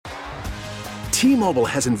T-Mobile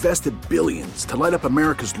has invested billions to light up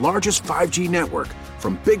America's largest 5G network,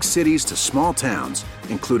 from big cities to small towns,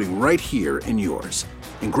 including right here in yours.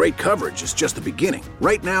 And great coverage is just the beginning.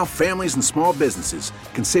 Right now, families and small businesses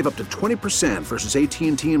can save up to 20% versus AT&T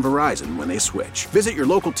and Verizon when they switch. Visit your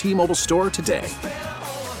local T-Mobile store today.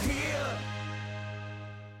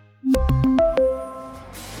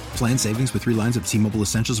 Plan savings with 3 lines of T-Mobile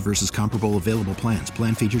Essentials versus comparable available plans.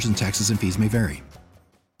 Plan features and taxes and fees may vary.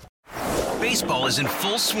 Baseball is in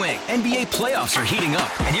full swing. NBA playoffs are heating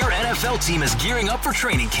up, and your NFL team is gearing up for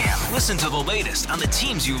training camp. Listen to the latest on the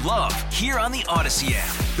teams you love here on the Odyssey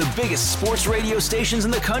app. The biggest sports radio stations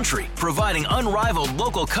in the country, providing unrivaled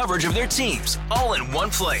local coverage of their teams, all in one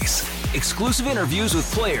place. Exclusive interviews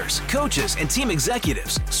with players, coaches, and team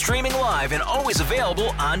executives, streaming live and always available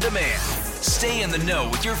on demand. Stay in the know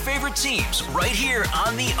with your favorite teams right here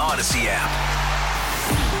on the Odyssey app.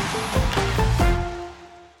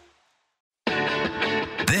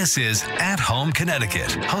 This is At Home Connecticut,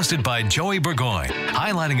 hosted by Joey Burgoyne,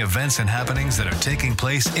 highlighting events and happenings that are taking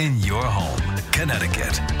place in your home,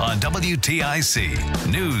 Connecticut, on WTIC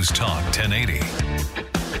News Talk 1080.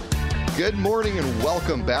 Good morning and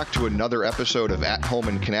welcome back to another episode of At Home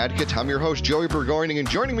in Connecticut. I'm your host, Joey Burgoyne, and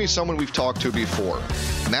joining me is someone we've talked to before,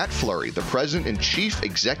 Matt Fleury, the President and Chief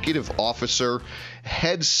Executive Officer,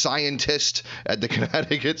 Head Scientist at the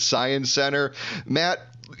Connecticut Science Center. Matt,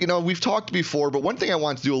 you know, we've talked before, but one thing I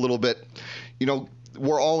want to do a little bit, you know,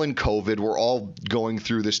 we're all in COVID. We're all going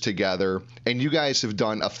through this together, and you guys have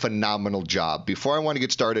done a phenomenal job. Before I want to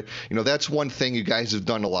get started, you know, that's one thing. You guys have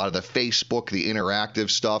done a lot of the Facebook, the interactive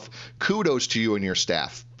stuff. Kudos to you and your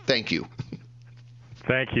staff. Thank you.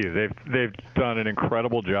 Thank you. They've done an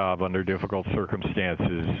incredible job under difficult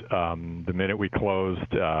circumstances. The minute we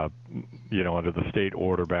closed, under the state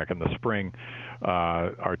order back in the spring,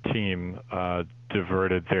 our team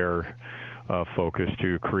diverted their focus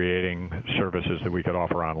to creating services that we could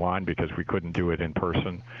offer online because we couldn't do it in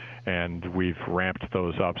person. And we've ramped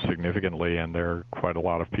those up significantly, and there are quite a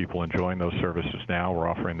lot of people enjoying those services now. We're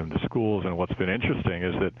offering them to schools, and what's been interesting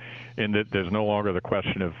is that there's no longer the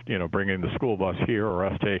question of bringing the school bus here or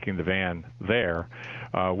us taking the van there.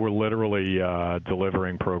 We're literally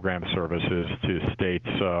delivering program services to states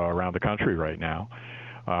around the country right now,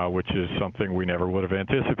 which is something we never would have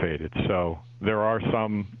anticipated. So there are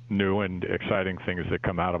some new and exciting things that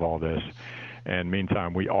come out of all this. And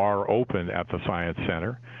meantime, we are open at the Science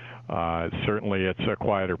Center. Certainly it's a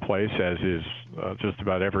quieter place, as is just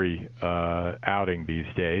about every outing these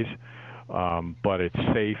days. But it's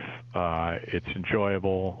safe, it's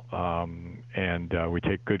enjoyable, and we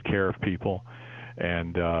take good care of people.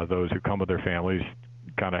 And those who come with their families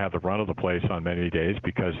kind of have the run of the place on many days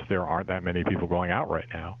because there aren't that many people going out right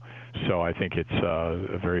now. So I think it's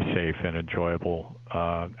a very safe and enjoyable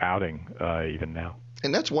outing even now.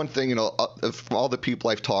 And that's one thing, of all the people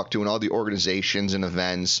I've talked to and all the organizations and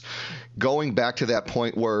events, going back to that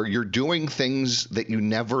point where you're doing things that you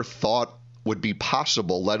never thought would be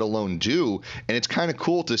possible, let alone do. And it's kind of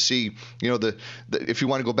cool to see, if you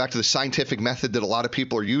want to go back to the scientific method that a lot of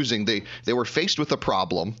people are using, they were faced with a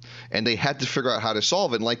problem and they had to figure out how to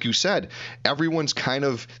solve it. And like you said, everyone's kind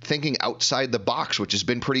of thinking outside the box, which has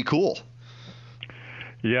been pretty cool.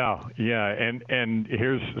 Yeah, and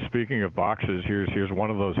here's, speaking of boxes, here's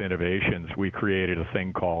one of those innovations. We created a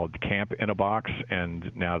thing called Camp in a Box,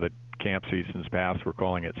 and now that camp season's passed, we're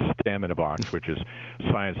calling it STEM in a Box, which is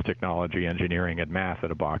Science, Technology, Engineering, and Math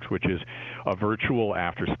in a Box, which is a virtual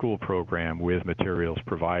after-school program with materials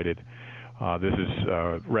provided. This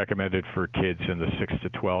is recommended for kids in the 6 to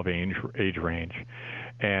 12 age range.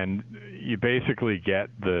 And you basically get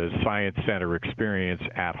the Science Center experience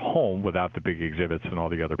at home without the big exhibits and all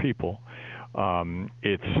the other people.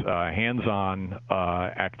 It's hands-on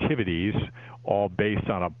activities, all based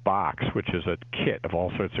on a box, which is a kit of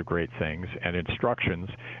all sorts of great things, and instructions,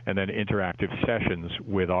 and then interactive sessions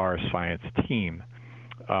with our science team,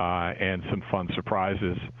 and some fun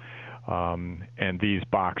surprises. And these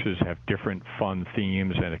boxes have different fun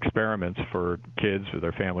themes and experiments for kids or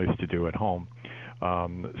their families to do at home.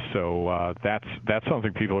 So that's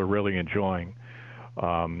something people are really enjoying.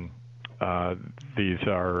 These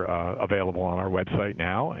are available on our website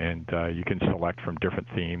now, and you can select from different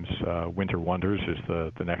themes. Winter Wonders is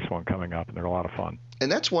the next one coming up, and they're a lot of fun.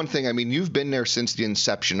 And that's one thing. I mean, you've been there since the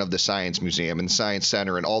inception of the Science Museum and Science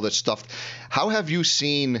Center and all this stuff. How have you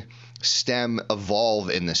seen STEM evolve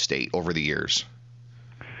in the state over the years?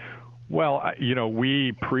 Well,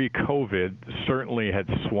 we pre-COVID certainly had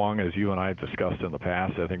swung, as you and I have discussed in the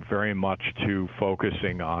past, I think very much to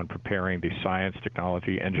focusing on preparing the science,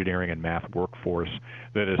 technology, engineering, and math workforce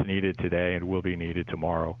that is needed today and will be needed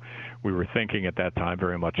tomorrow. We were thinking at that time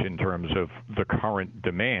very much in terms of the current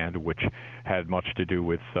demand, which had much to do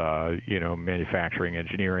with, manufacturing,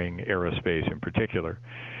 engineering, aerospace in particular.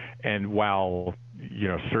 And while,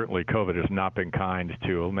 certainly COVID has not been kind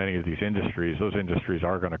to many of these industries, those industries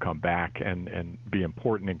are going to come back and be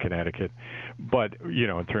important in Connecticut. But,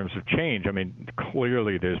 in terms of change,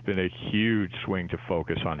 clearly there's been a huge swing to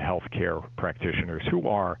focus on healthcare practitioners who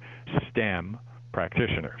are STEM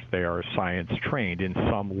practitioners. They are science trained in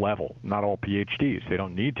some level, not all PhDs. They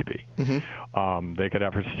don't need to be. Mm-hmm. They could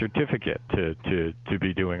have a certificate to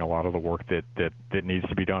be doing a lot of the work that needs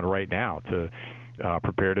to be done right now to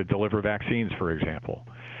prepare to deliver vaccines, for example.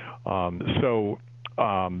 Our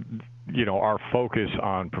focus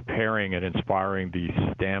on preparing and inspiring the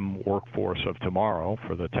STEM workforce of tomorrow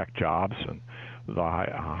for the tech jobs and the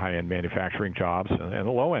high-end manufacturing jobs and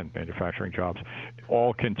the low-end manufacturing jobs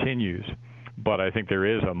all continues. But I think there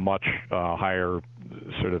is a much higher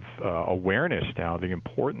sort of awareness now of the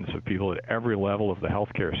importance of people at every level of the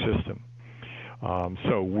healthcare system.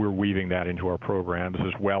 So we're weaving that into our programs,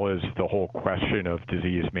 as well as the whole question of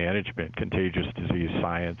disease management, contagious disease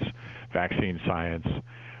science, vaccine science,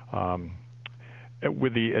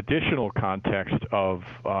 with the additional context of,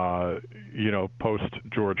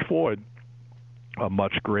 post-George Floyd, a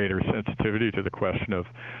much greater sensitivity to the question of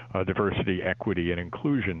diversity, equity, and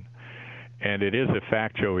inclusion. And it is a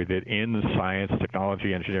fact, Joey, that in science,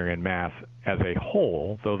 technology, engineering, and math as a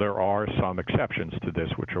whole, though there are some exceptions to this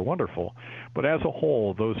which are wonderful, but as a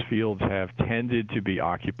whole, those fields have tended to be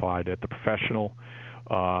occupied at the professional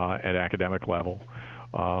and academic level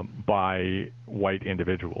by white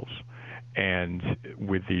individuals. And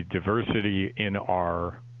with the diversity in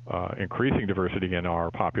our, increasing diversity in our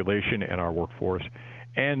population and our workforce,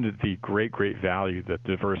 and the great value that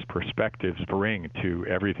diverse perspectives bring to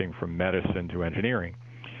everything from medicine to engineering,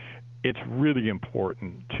 it's really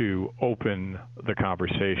important to open the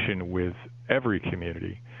conversation with every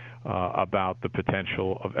community about the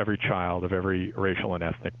potential of every child, of every racial and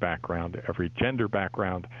ethnic background, every gender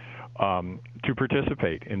background, to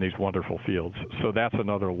participate in these wonderful fields. So that's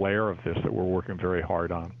another layer of this that we're working very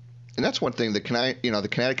hard on. And that's one thing, the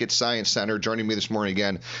Connecticut Science Center, joining me this morning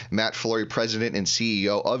again, Matt Flory, president and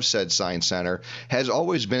CEO of said Science Center, has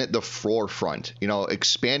always been at the forefront,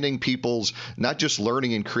 expanding people's not just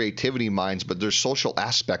learning and creativity minds, but their social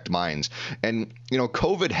aspect minds. And,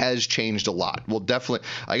 COVID has changed a lot. Well, definitely,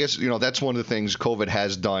 I guess, that's one of the things COVID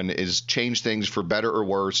has done is change things for better or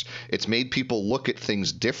worse. It's made people look at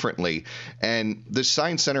things differently. And the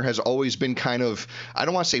Science Center has always been kind of, I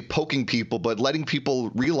don't want to say poking people, but letting people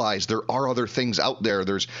realize there are other things out there.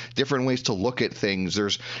 There's different ways to look at things.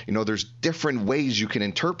 There's different ways you can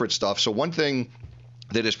interpret stuff. So one thing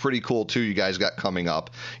that is pretty cool too, you guys got coming up.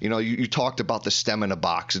 You talked about the STEM in a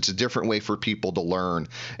box. It's a different way for people to learn.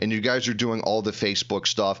 And you guys are doing all the Facebook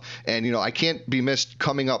stuff. And, I can't be missed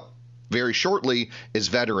coming up very shortly is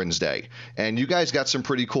Veterans Day. And you guys got some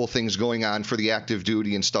pretty cool things going on for the active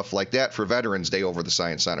duty and stuff like that for Veterans Day over the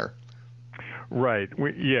Science Center. Right.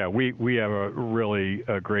 We have a really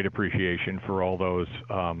great appreciation for all those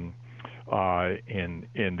in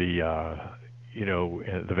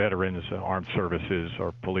the veterans, armed services,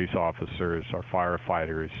 our police officers, our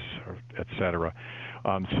firefighters, et cetera.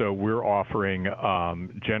 So we're offering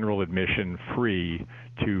general admission free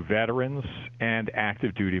to veterans and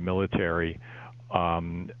active duty military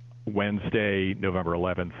Wednesday, November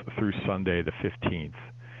 11th through Sunday, the 15th.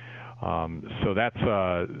 So that's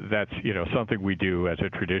something we do as a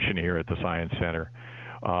tradition here at the Science Center,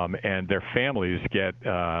 and their families get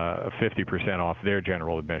 50% off their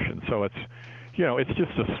general admission. So it's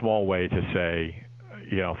just a small way to say,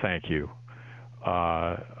 thank you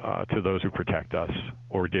to those who protect us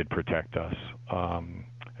or did protect us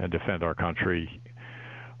and defend our country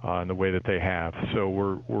in the way that they have. So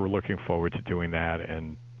we're looking forward to doing that,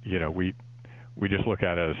 and we just look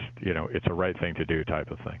at it as, it's a right thing to do type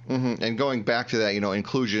of thing. Mm-hmm. And going back to that,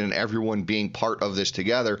 inclusion and everyone being part of this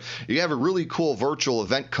together, you have a really cool virtual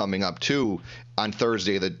event coming up, too, on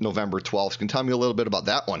Thursday, the November 12th. Can you tell me a little bit about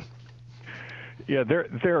that one? Yeah,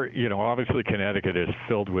 they're obviously Connecticut is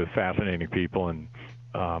filled with fascinating people, and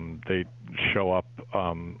they show up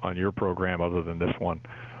on your program other than this one.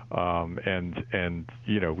 And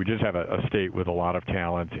we just have a state with a lot of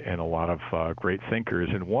talent and a lot of great thinkers.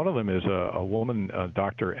 And one of them is a woman,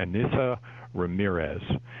 Dr. Anissa Ramirez.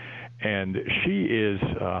 And she is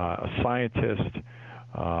a scientist,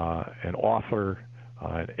 an author,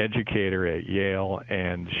 an educator at Yale,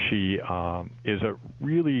 and she is a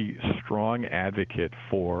really strong advocate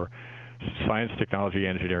for science, technology,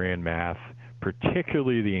 engineering, and math,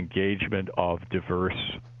 particularly the engagement of diverse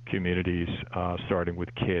communities, starting with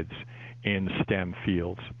kids in STEM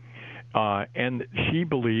fields. And she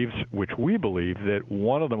believes, which we believe, that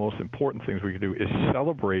one of the most important things we can do is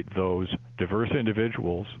celebrate those diverse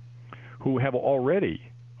individuals who have already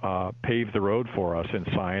paved the road for us in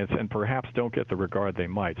science and perhaps don't get the regard they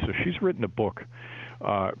might. So she's written a book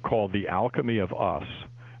called The Alchemy of Us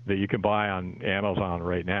that you can buy on Amazon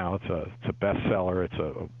right now. It's a bestseller. It's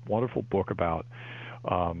a wonderful book about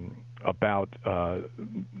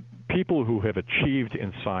people who have achieved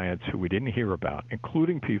in science who we didn't hear about,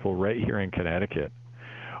 including people right here in Connecticut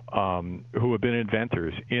who have been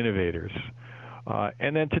inventors, innovators,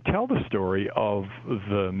 and then to tell the story of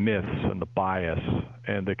the myths and the bias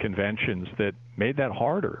and the conventions that made that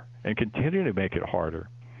harder and continue to make it harder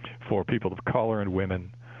for people of color and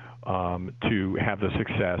women to have the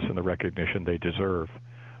success and the recognition they deserve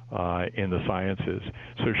in the sciences.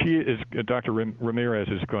 So Dr. Ramirez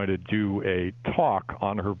is going to do a talk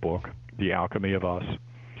on her book, The Alchemy of Us,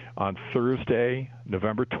 on Thursday,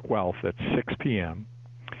 November 12th at 6 p.m.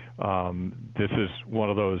 This is one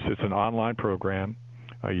of those, it's an online program.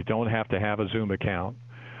 You don't have to have a Zoom account,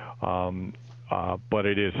 but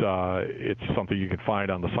it's something you can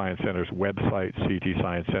find on the Science Center's website,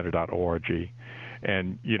 ctsciencecenter.org.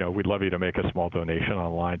 And, we'd love you to make a small donation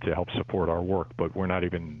online to help support our work, but we're not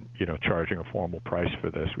even, charging a formal price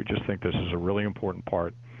for this. We just think this is a really important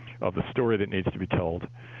part of the story that needs to be told.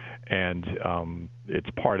 And it's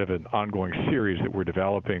part of an ongoing series that we're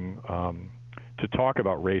developing to talk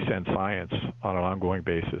about race and science on an ongoing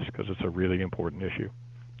basis, because it's a really important issue.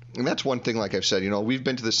 And that's one thing, like I've said, we've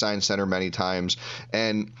been to the Science Center many times,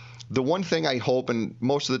 and the one thing I hope, and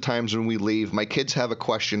most of the times when we leave, my kids have a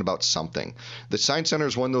question about something. The Science Center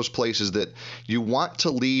is one of those places that you want to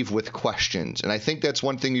leave with questions. And I think that's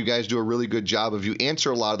one thing you guys do a really good job of. You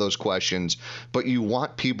answer a lot of those questions, but you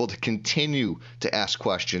want people to continue to ask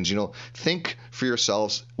questions. Think for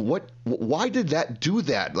yourselves, why did that do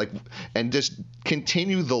that? And just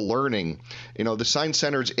continue the learning. The Science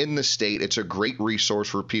Center is in the state. It's a great resource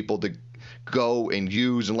for people to go and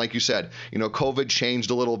use. And like you said, COVID changed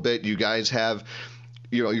a little bit. You guys have,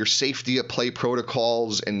 your safety at play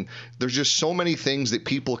protocols, and there's just so many things that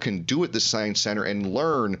people can do at the Science Center and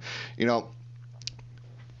learn.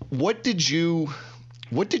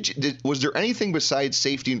 Was there anything besides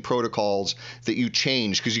safety and protocols that you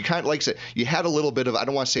changed? Because you kind of, like I said, you had a little bit of, I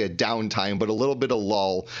don't want to say a downtime, but a little bit of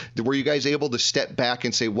lull. Were you guys able to step back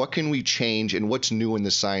and say, what can we change and what's new in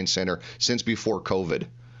the Science Center since before COVID?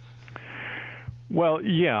 Well,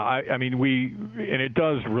 yeah, I mean, and it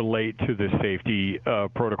does relate to the safety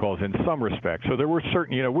protocols in some respects. So there were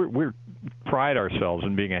certain, we pride ourselves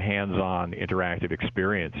in being a hands-on interactive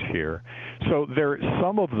experience here. So there,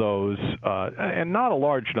 some of those, and not a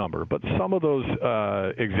large number, but some of those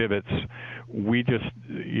exhibits, we just,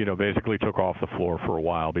 basically took off the floor for a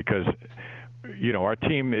while because, our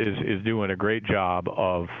team is doing a great job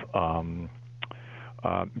of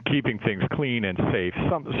keeping things clean and safe.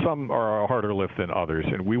 Some are a harder lift than others,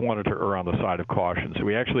 and we wanted to err on the side of caution. So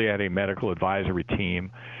we actually had a medical advisory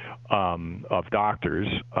team of doctors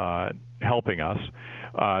helping us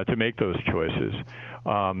to make those choices.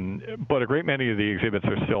 But a great many of the exhibits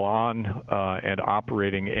are still on and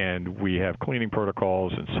operating, and we have cleaning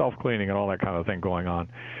protocols and self-cleaning and all that kind of thing going on.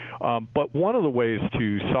 But one of the ways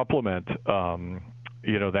to supplement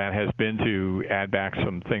that has been to add back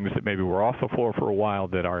some things that maybe were off the floor for a while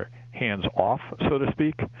that are hands off, so to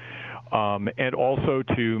speak, and also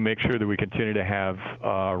to make sure that we continue to have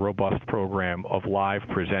a robust program of live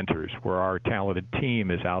presenters where our talented team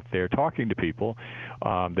is out there talking to people.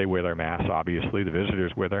 They wear their masks, obviously. The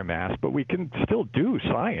visitors wear their masks, but we can still do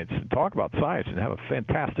science and talk about science and have a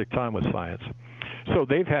fantastic time with science. So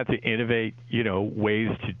they've had to innovate, ways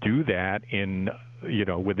to do that in,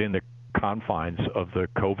 within the confines of the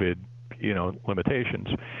COVID, limitations,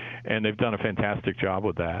 and they've done a fantastic job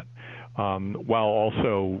with that, while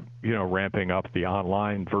also, ramping up the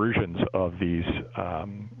online versions of these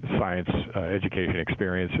science education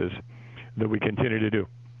experiences that we continue to do.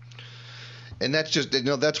 And that's just,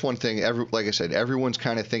 that's one thing. Like I said, everyone's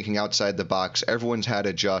kind of thinking outside the box. Everyone's had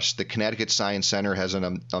to adjust. The Connecticut Science Center has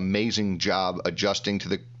an amazing job adjusting to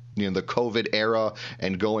the COVID era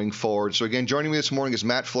and going forward. So again, joining me this morning is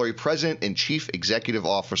Matt Fleury, President and Chief Executive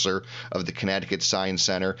Officer of the Connecticut Science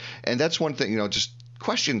Center. And that's one thing, just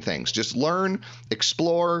question things, just learn,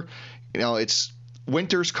 explore. It's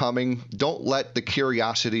winter's coming. Don't let the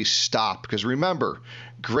curiosity stop, because remember,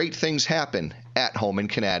 great things happen at home in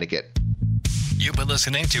Connecticut. You've been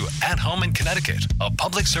listening to At Home in Connecticut, a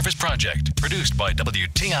public service project produced by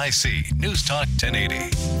WTIC News Talk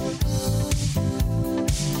 1080.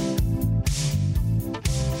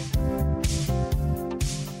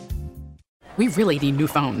 We really need new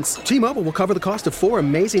phones. T-Mobile will cover the cost of 4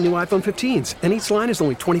 amazing new iPhone 15s, and each line is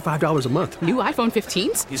only $25 a month. New iPhone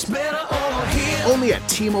 15s? It's better over here. Only at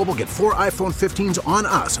T-Mobile, get 4 iPhone 15s on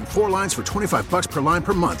us and 4 lines for $25 per line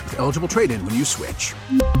per month with eligible trade-in when you switch.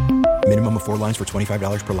 Minimum of 4 lines for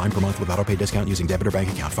 $25 per line per month with autopay discount using debit or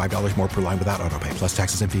bank account. $5 more per line without autopay, plus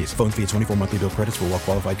taxes and fees. Phone fee at 24 monthly bill credits for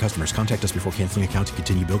well-qualified customers. Contact us before canceling account to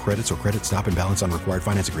continue bill credits or credit stop and balance on required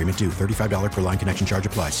finance agreement due. $35 per line connection charge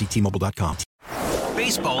applies. See T-Mobile.com.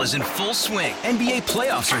 Baseball is in full swing. NBA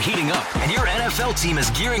playoffs are heating up, and your NFL team is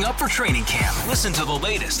gearing up for training camp. Listen to the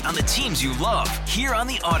latest on the teams you love here on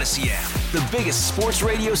the Odyssey app. The biggest sports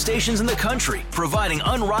radio stations in the country, providing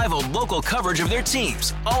unrivaled local coverage of their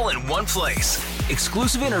teams, all in one place.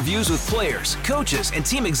 Exclusive interviews with players, coaches, and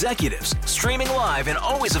team executives, streaming live and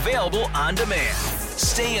always available on demand.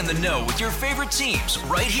 Stay in the know with your favorite teams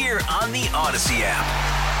right here on the Odyssey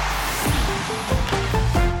app.